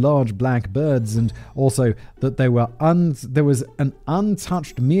 3 large black birds and also that there was an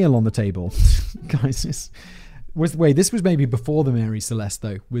untouched meal on the table. Guys, this was maybe before the Mary Celeste,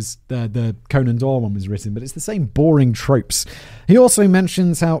 though, was the Conan Doyle one was written, but it's the same boring tropes. He also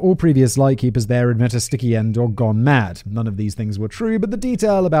mentions how all previous lightkeepers there had met a sticky end or gone mad. None of these things were true, but the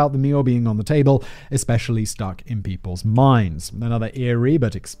detail about the meal being on the table especially stuck in people's minds. Another eerie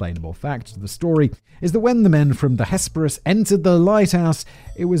but explainable fact of the story is that when the men from the Hesperus entered the lighthouse,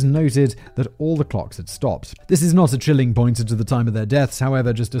 it was noted that all the clocks had stopped. This is not a chilling pointer to the time of their deaths,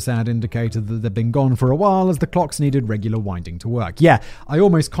 however, just a sad indicator that they'd been gone for a while, as the clocks needed regular winding to work. Yeah, I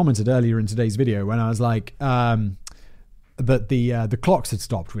almost commented earlier in today's video when I was like, that the clocks had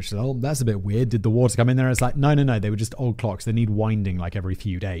stopped, which, oh, that's a bit weird. Did the water come in there? It's like, no, they were just old clocks. They need winding like every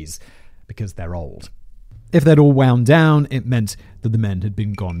few days because they're old. If they'd all wound down, it meant that the men had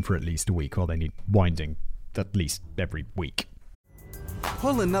been gone for at least a week, or they need winding at least every week.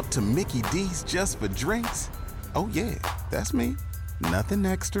 Pulling up to Mickey D's just for drinks? Oh yeah, that's me. Nothing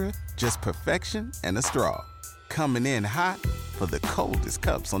extra, just perfection and a straw. Coming in hot for the coldest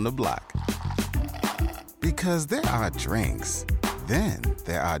cups on the block. Because there are drinks. Then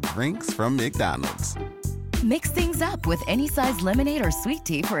there are drinks from McDonald's. Mix things up with any size lemonade or sweet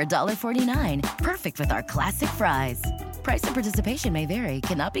tea for $1.49. Perfect with our classic fries. Price and participation may vary.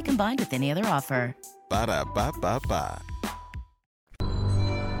 Cannot be combined with any other offer. Ba-da-ba-ba-ba.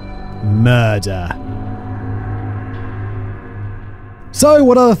 Murder. So,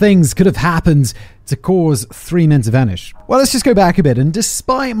 what other things could have happened to cause 3 men to vanish? Well, let's just go back a bit, and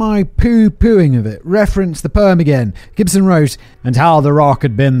despite my poo-pooing of it, reference the poem again. Gibson wrote, "And how the rock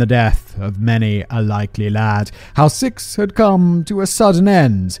had been the death of many a likely lad, how 6 had come to a sudden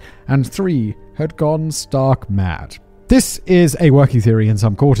end, and 3 had gone stark mad." This is a working theory in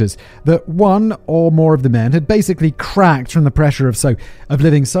some quarters, that one or more of the men had basically cracked from the pressure of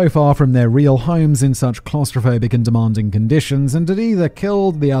living so far from their real homes in such claustrophobic and demanding conditions, and had either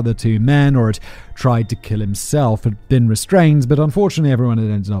killed the other 2 men or had tried to kill himself, had been restrained, but unfortunately everyone had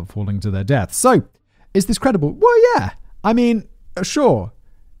ended up falling to their death. So, is this credible? Well, yeah. I mean, sure.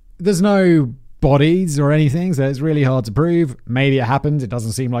 There's no bodies or anything, so it's really hard to prove. Maybe it happened. It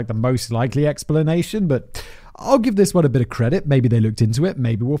doesn't seem like the most likely explanation, but I'll give this one a bit of credit. Maybe they looked into it.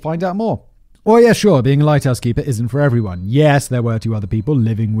 Maybe we'll find out more. Well, yeah, sure, being a lighthouse keeper isn't for everyone. Yes, there were 2 other people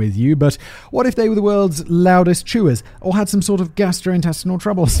living with you, but what if they were the world's loudest chewers or had some sort of gastrointestinal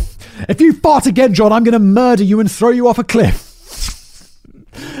troubles? If you fart again, John, I'm going to murder you and throw you off a cliff.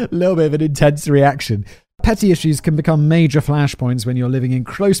 A little bit of an intense reaction. Petty issues can become major flashpoints when you're living in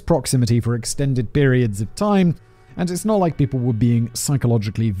close proximity for extended periods of time. And it's not like people were being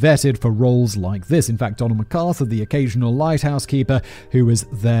psychologically vetted for roles like this. In fact, Donald MacArthur, the occasional lighthouse keeper who was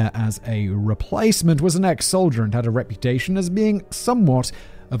there as a replacement, was an ex-soldier and had a reputation as being somewhat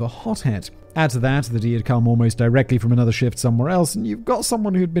of a hothead. Add to that he had come almost directly from another shift somewhere else, and you've got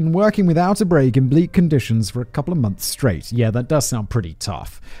someone who'd been working without a break in bleak conditions for a couple of months straight. Yeah, that does sound pretty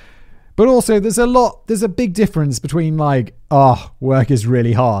tough. But also, there's a big difference between work is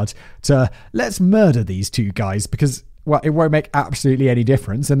really hard, to let's murder these 2 guys because, well, it won't make absolutely any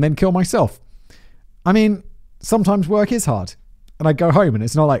difference, and then kill myself. I mean, sometimes work is hard, and I go home and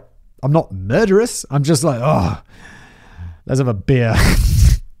it's not like, I'm not murderous. I'm just like, oh, let's have a beer.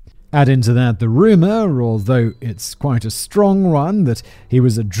 Add into that the rumour, although it's quite a strong one, that he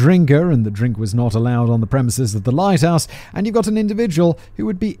was a drinker and the drink was not allowed on the premises of the Lighthouse, and you've got an individual who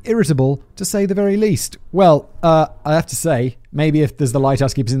would be irritable, to say the very least. Well, I have to say, maybe if there's the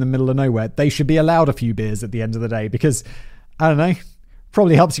Lighthouse keepers in the middle of nowhere, they should be allowed a few beers at the end of the day, because, I don't know,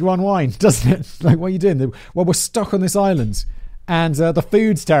 probably helps you unwind, doesn't it? Like, what are you doing? Well, we're stuck on this island, and the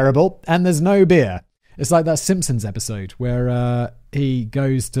food's terrible, and there's no beer. It's like that Simpsons episode where he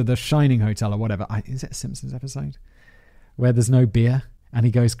goes to the Shining Hotel or whatever. Is it a Simpsons episode? Where there's no beer and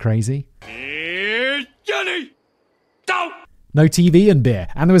he goes crazy? Johnny! Don't! No TV and beer.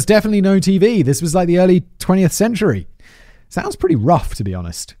 And there was definitely no TV. This was like the early 20th century. Sounds pretty rough, to be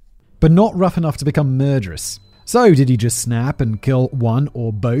honest. But not rough enough to become murderous. So did he just snap and kill one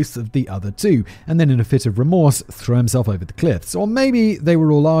or both of the other two, and then in a fit of remorse throw himself over the cliffs? Or maybe they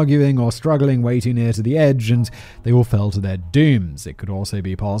were all arguing or struggling way too near to the edge and they all fell to their dooms. It could also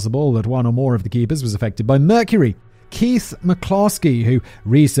be possible that one or more of the keepers was affected by mercury. Keith McCloskey, who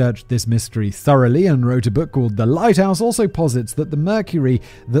researched this mystery thoroughly and wrote a book called The Lighthouse, also posits that the mercury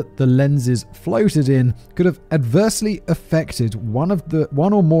that the lenses floated in could have adversely affected one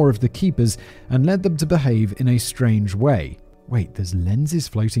or more of the keepers and led them to behave in a strange way. Wait, there's lenses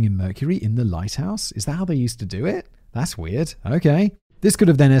floating in mercury in the lighthouse? Is that how they used to do it? That's weird. Okay. This could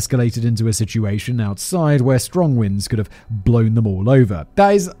have then escalated into a situation outside where strong winds could have blown them all over.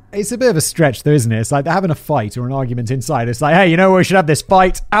 It's a bit of a stretch though, isn't it? It's like they're having a fight or an argument inside. It's like, hey, you know where we should have this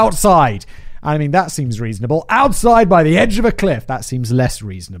fight? Outside. I mean, that seems reasonable. Outside by the edge of a cliff, that seems less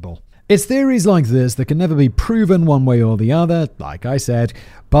reasonable. It's theories like this that can never be proven one way or the other, like I said,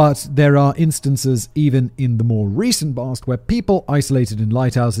 but there are instances even in the more recent past where people isolated in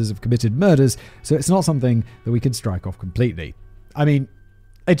lighthouses have committed murders, so it's not something that we can strike off completely. I mean,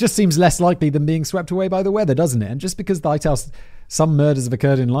 it just seems less likely than being swept away by the weather, doesn't it? And just because some murders have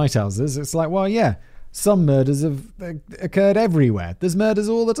occurred in lighthouses, it's like, well, yeah, some murders have occurred everywhere. There's murders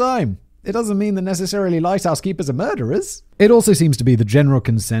all the time. It doesn't mean that necessarily lighthouse keepers are murderers. It also seems to be the general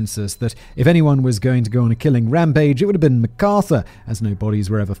consensus that if anyone was going to go on a killing rampage, it would have been MacArthur, as no bodies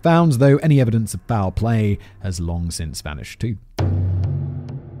were ever found, though any evidence of foul play has long since vanished too.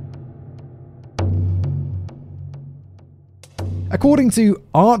 According to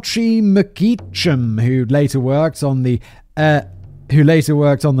Archie McEacham, who later worked on the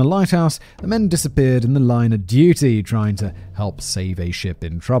Lighthouse, the men disappeared in the line of duty, trying to help save a ship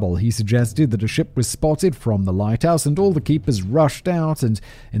in trouble. He suggested that a ship was spotted from the lighthouse and all the keepers rushed out and,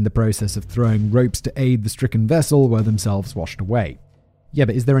 in the process of throwing ropes to aid the stricken vessel, were themselves washed away. Yeah,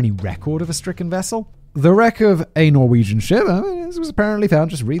 but is there any record of a stricken vessel? The wreck of a Norwegian ship, this was apparently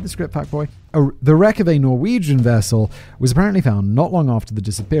found, just read the script, fuckboy. The wreck of a Norwegian vessel was apparently found not long after the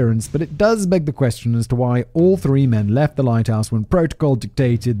disappearance, but it does beg the question as to why all three men left the lighthouse when protocol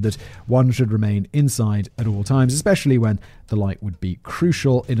dictated that one should remain inside at all times, especially when the light would be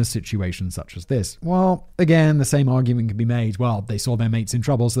crucial in a situation such as this. Well, again, the same argument can be made. Well, they saw their mates in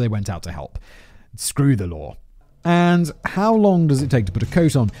trouble, so they went out to help. Screw the law. And how long does it take to put a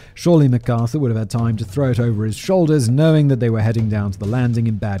coat on? Surely MacArthur would have had time to throw it over his shoulders, knowing that they were heading down to the landing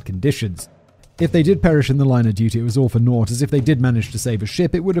in bad conditions. If they did perish in the line of duty, it was all for naught, as if they did manage to save a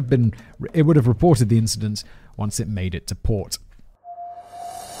ship, it would have reported the incident once it made it to port.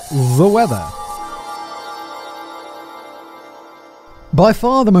 The weather. By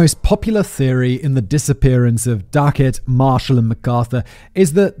far the most popular theory in the disappearance of Duckett, Marshall and MacArthur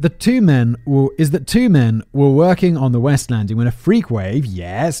is that two men were working on the West Landing when a freak wave,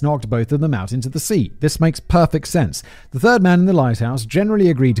 knocked both of them out into the sea. This makes perfect sense. The third man in the lighthouse, generally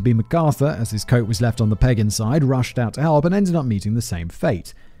agreed to be MacArthur, as his coat was left on the peg inside, rushed out to help and ended up meeting the same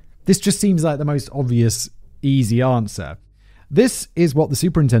fate. This just seems like the most obvious, easy answer. This is what the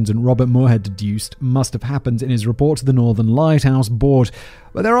superintendent Robert Moorhead deduced must have happened in his report to the Northern Lighthouse Board,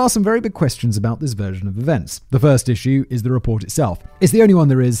 but there are some very big questions about this version of events. The first issue is the report itself. It's the only one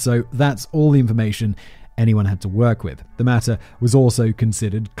there is, so that's all the information anyone had to work with. The matter was also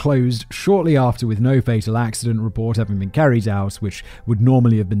considered closed shortly after, with no fatal accident report having been carried out, which would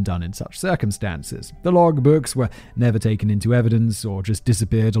normally have been done in such circumstances. The logbooks were never taken into evidence or just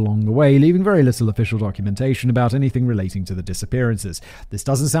disappeared along the way, leaving very little official documentation about anything relating to the disappearances. This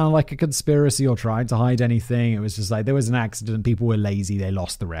doesn't sound like a conspiracy or trying to hide anything. It was just like there was an accident, people were lazy, they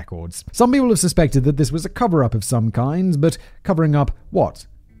lost the records. Some people have suspected that this was a cover-up of some kind, but covering up what?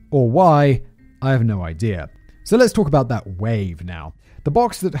 Or why? I have no idea. So let's talk about that wave now. The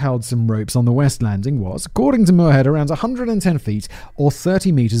box that held some ropes on the West Landing was, according to Moorhead, around 110 feet or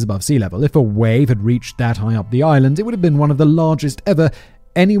 30 meters above sea level. If a wave had reached that high up the island, it would have been one of the largest ever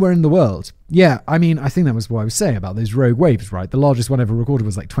anywhere in the world. Yeah, I mean, I think that was what I was saying about those rogue waves, right? The largest one ever recorded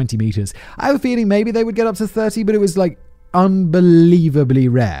was like 20 meters. I have a feeling maybe they would get up to 30, but it was like unbelievably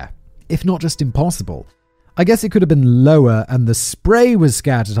rare, if not just impossible. I guess it could have been lower and the spray was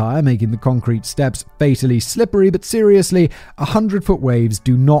scattered higher, making the concrete steps fatally slippery, but seriously, 100-foot waves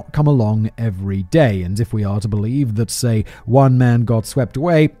do not come along every day, and if we are to believe that, say, one man got swept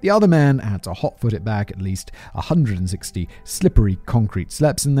away, the other man had to hot-foot it back at least 160 slippery concrete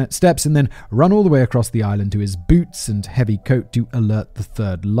steps and then run all the way across the island to his boots and heavy coat to alert the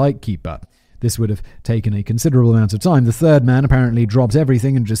third lightkeeper. This would have taken a considerable amount of time. The third man apparently dropped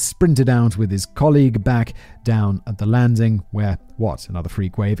everything and just sprinted out with his colleague back down at the landing where, another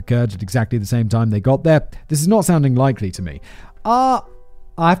freak wave occurred at exactly the same time they got there. This is not sounding likely to me. I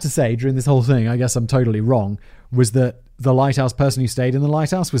have to say, during this whole thing, I guess I'm totally wrong, was that the lighthouse person who stayed in the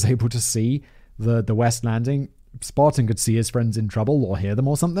lighthouse was able to see the West Landing spot and could see his friends in trouble or hear them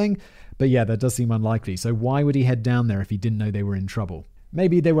or something. But yeah, that does seem unlikely. So why would he head down there if he didn't know they were in trouble?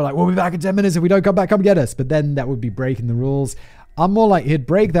 Maybe they were like, we'll be back in 10 minutes. If we don't come back, come get us. But then that would be breaking the rules. I'm more like he'd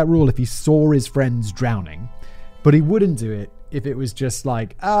break that rule if he saw his friends drowning. But he wouldn't do it if it was just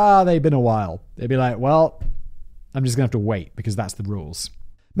like, they've been a while. They'd be like, well, I'm just going to have to wait because that's the rules.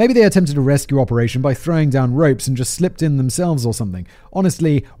 Maybe they attempted a rescue operation by throwing down ropes and just slipped in themselves or something.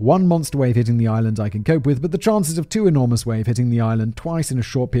 Honestly, one monster wave hitting the island I can cope with, but the chances of two enormous waves hitting the island twice in a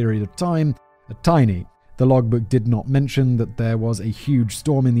short period of time are tiny. The logbook did not mention that there was a huge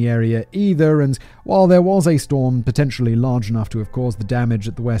storm in the area either, and while there was a storm potentially large enough to have caused the damage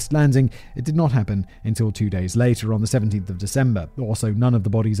at the West Landing, it did not happen until 2 days later on the 17th of December. Also, none of the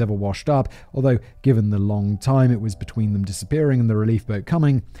bodies ever washed up, although given the long time it was between them disappearing and the relief boat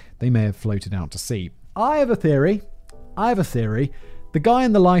coming, they may have floated out to sea. I have a theory. The guy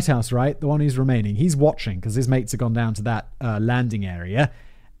in the lighthouse, right, the one who's remaining, he's watching because his mates have gone down to that landing area,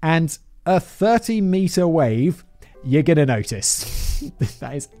 and a 30-meter wave, you're going to notice.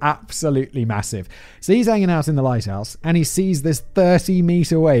 That is absolutely massive. So he's hanging out in the lighthouse and he sees this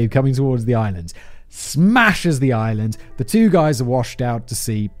 30-meter wave coming towards the island. Smashes the island. The two guys are washed out to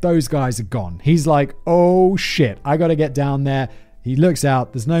sea. Those guys are gone. He's like, oh shit, I got to get down there. He looks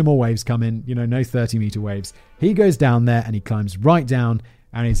out. There's no more waves coming. No 30-meter waves. He goes down there and he climbs right down.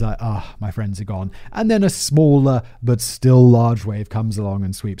 And he's like, my friends are gone. And then a smaller but still large wave comes along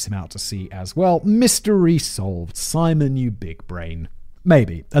and sweeps him out to sea as well. Mystery solved. Simon, you big brain.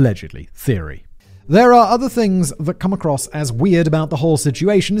 Maybe. Allegedly. Theory. There are other things that come across as weird about the whole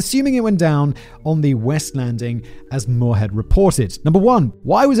situation, assuming it went down on the West Landing as Moorhead reported. Number one,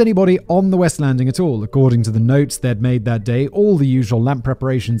 why was anybody on the West Landing at all? According to the notes they'd made that day, all the usual lamp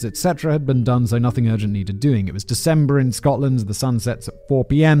preparations, etc. had been done, so nothing urgent needed doing. It was December in Scotland, the sun sets at 4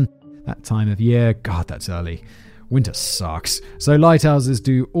 p.m. That time of year, God, that's early. Winter sucks. So lighthouses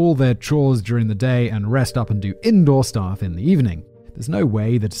do all their chores during the day and rest up and do indoor stuff in the evening. There's no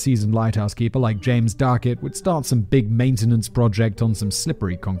way that a seasoned lighthouse keeper like James Darkett would start some big maintenance project on some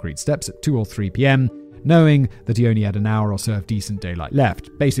slippery concrete steps at 2 or 3 p.m, knowing that he only had an hour or so of decent daylight left.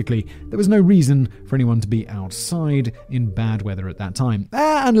 Basically, there was no reason for anyone to be outside in bad weather at that time,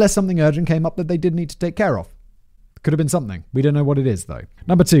 unless something urgent came up that they did need to take care of. Could have been something. We don't know what it is, though.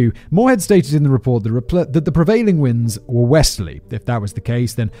 Number two, Moorhead stated in the report that the prevailing winds were westerly. If that was the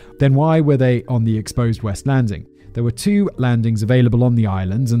case, then why were they on the exposed West Landing? There were 2 landings available on the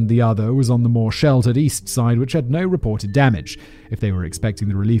islands, and the other was on the more sheltered east side, which had no reported damage. If they were expecting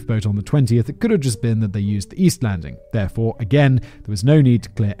the relief boat on the 20th, it could have just been that they used the east landing. Therefore, again, there was no need to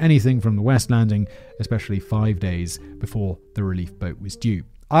clear anything from the West Landing, especially 5 days before the relief boat was due.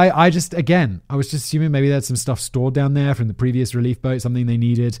 I was just assuming maybe they had some stuff stored down there from the previous relief boat, something they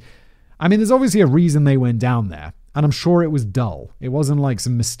needed. I mean, there's obviously a reason they went down there, and I'm sure it was dull. It wasn't like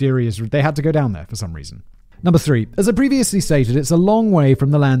some mysterious... They had to go down there for some reason. Number 3. As I previously stated, it's a long way from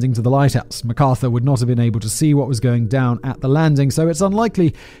the landing to the lighthouse. MacArthur would not have been able to see what was going down at the landing, so it's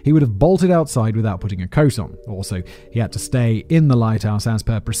unlikely he would have bolted outside without putting a coat on. Also, he had to stay in the lighthouse as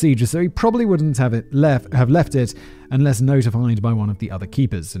per procedure, so he probably wouldn't have left it unless notified by one of the other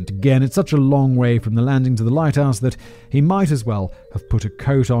keepers. And again, it's such a long way from the landing to the lighthouse that he might as well have put a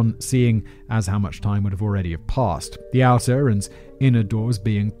coat on, seeing as how much time would have already have passed. The outer and inner doors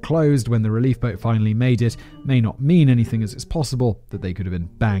being closed when the relief boat finally made it may not mean anything, as it's possible that they could have been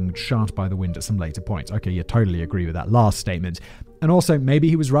banged shut by the wind at some later point. Okay, you totally agree with that last statement. And also, maybe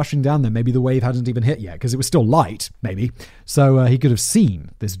he was rushing down there. Maybe the wave hadn't even hit yet, because it was still light, maybe. So he could have seen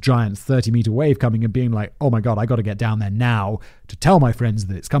this giant 30-meter wave coming and being like, oh my God, I got to get down there now to tell my friends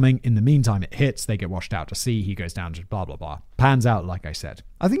that it's coming. In the meantime, it hits, they get washed out to sea, he goes down to blah, blah, blah. Pans out, like I said.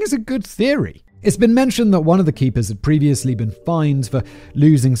 I think it's a good theory. It's been mentioned that one of the keepers had previously been fined for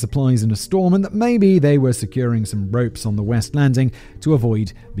losing supplies in a storm and that maybe they were securing some ropes on the west landing to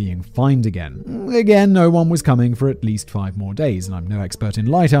avoid being fined again. Again, no one was coming for at least 5 more days, and I'm no expert in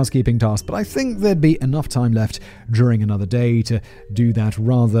lighthouse keeping tasks, but I think there'd be enough time left during another day to do that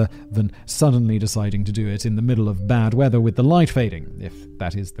rather than suddenly deciding to do it in the middle of bad weather with the light fading. If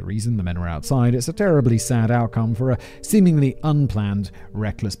that is the reason the men were outside, it's a terribly sad outcome for a seemingly unplanned,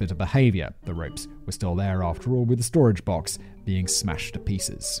 reckless bit of behaviour. The ropes were still there after all, with the storage box being smashed to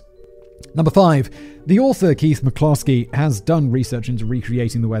pieces. Number 5. The author Keith McCloskey has done research into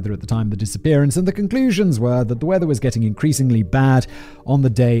recreating the weather at the time of the disappearance, and the conclusions were that the weather was getting increasingly bad on the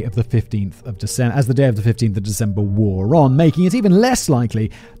day of the 15th of December, as the day of the 15th of December wore on, making it even less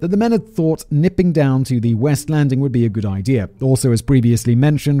likely that the men had thought nipping down to the West Landing would be a good idea. Also, as previously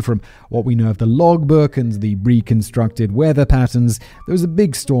mentioned, from what we know of the logbook and the reconstructed weather patterns, there was a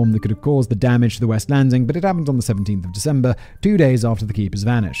big storm that could have caused the damage to the West Landing, but it happened on the 17th of December, 2 days after the keepers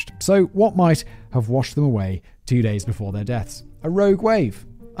vanished. So what might have washed them away 2 days before their deaths? A rogue wave.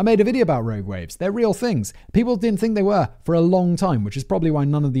 I made a video about rogue waves. They're real things. People didn't think they were for a long time, which is probably why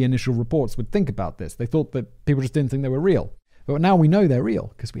none of the initial reports would think about this. They thought that people just didn't think they were real. But now we know they're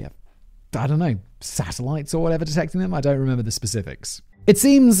real because we have, satellites or whatever detecting them. I don't remember the specifics. It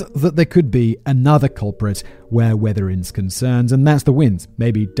seems that there could be another culprit where weathering's concerned, and that's the winds.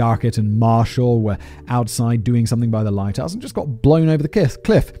 Maybe Darkett and Marshall were outside doing something by the lighthouse and just got blown over the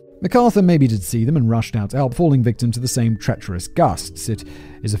cliff. MacArthur maybe did see them and rushed out to help, falling victim to the same treacherous gusts. It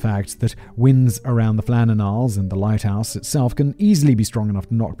is a fact that winds around the Flannan Isles and the lighthouse itself can easily be strong enough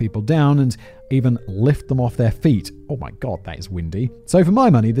to knock people down and even lift them off their feet. Oh my god, that is windy. So for my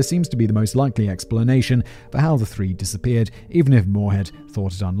money, this seems to be the most likely explanation for how the 3 disappeared, even if Moorhead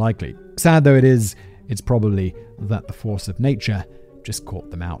thought it unlikely. Sad though it is, it's probably that the force of nature just caught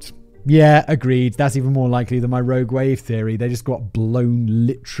them out. Yeah, agreed. That's even more likely than my rogue wave theory. They just got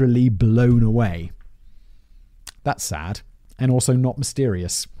literally blown away. That's sad, and also not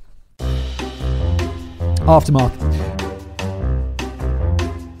mysterious. Aftermath.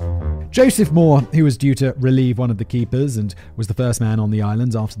 Joseph Moore, who was due to relieve one of the keepers and was the first man on the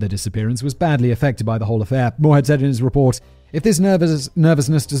island after their disappearance, was badly affected by the whole affair. Moore had said in his report, "If this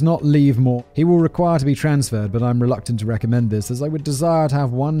nervousness does not leave Moore, he will require to be transferred, but I'm reluctant to recommend this, as I would desire to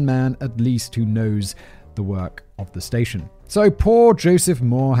have one man at least who knows the work of the station." So poor Joseph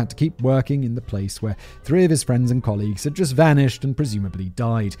Moore had to keep working in the place where 3 of his friends and colleagues had just vanished and presumably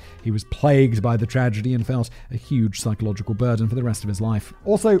died. He was plagued by the tragedy and felt a huge psychological burden for the rest of his life.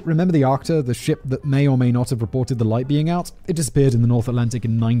 Also, remember the Arctur, the ship that may or may not have reported the light being out? It disappeared in the North Atlantic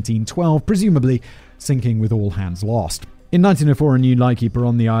in 1912, presumably sinking with all hands lost. In 1904, a new lightkeeper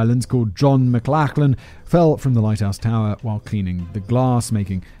on the island called John McLachlan fell from the lighthouse tower while cleaning the glass,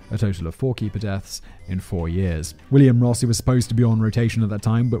 making a total of 4 keeper deaths in 4 years. William Ross, who was supposed to be on rotation at that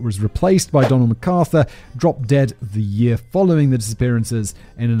time but was replaced by Donald MacArthur, dropped dead the year following the disappearances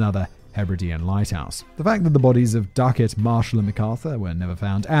in another Hebridean lighthouse. The fact that the bodies of Darkett, Marshall and MacArthur were never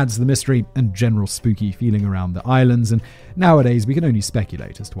found adds to the mystery and general spooky feeling around the islands, and nowadays we can only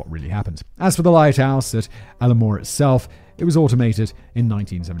speculate as to what really happened. As for the lighthouse at Alamore itself, it was automated in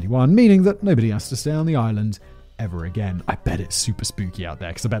 1971, meaning that nobody has to stay on the island ever again. I bet it's super spooky out there,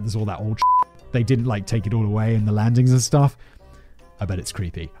 because I bet there's all that old shit. They didn't take it all away in the landings and stuff. I bet it's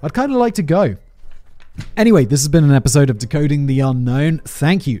creepy. I'd kind of like to go. Anyway, this has been an episode of Decoding the Unknown.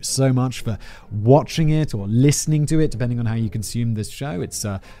 Thank you so much for watching it or listening to it, depending on how you consume this show. It's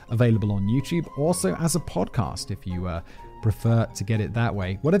available on YouTube, also as a podcast if you prefer to get it that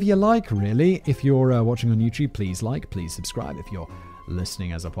way. Whatever you like, really. If you're watching on YouTube, please please subscribe. If you're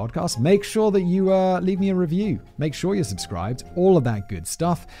listening as a podcast, make sure that you leave me a review. Make sure you're subscribed. All of that good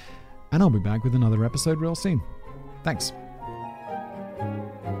stuff. And I'll be back with another episode real soon. Thanks.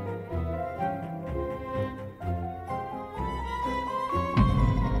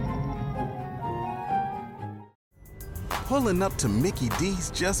 Pulling up to Mickey D's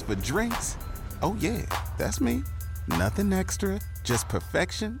just for drinks? Oh yeah, that's me. Nothing extra, just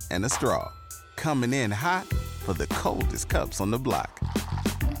perfection and a straw. Coming in hot for the coldest cups on the block.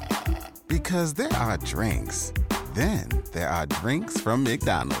 Because there are drinks. Then there are drinks from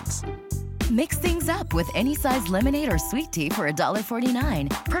McDonald's. Mix things up with any size lemonade or sweet tea for $1.49.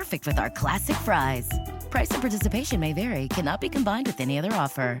 Perfect with our classic fries. Price and participation may vary. Cannot be combined with any other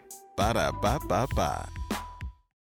offer. Ba-da-ba-ba-ba.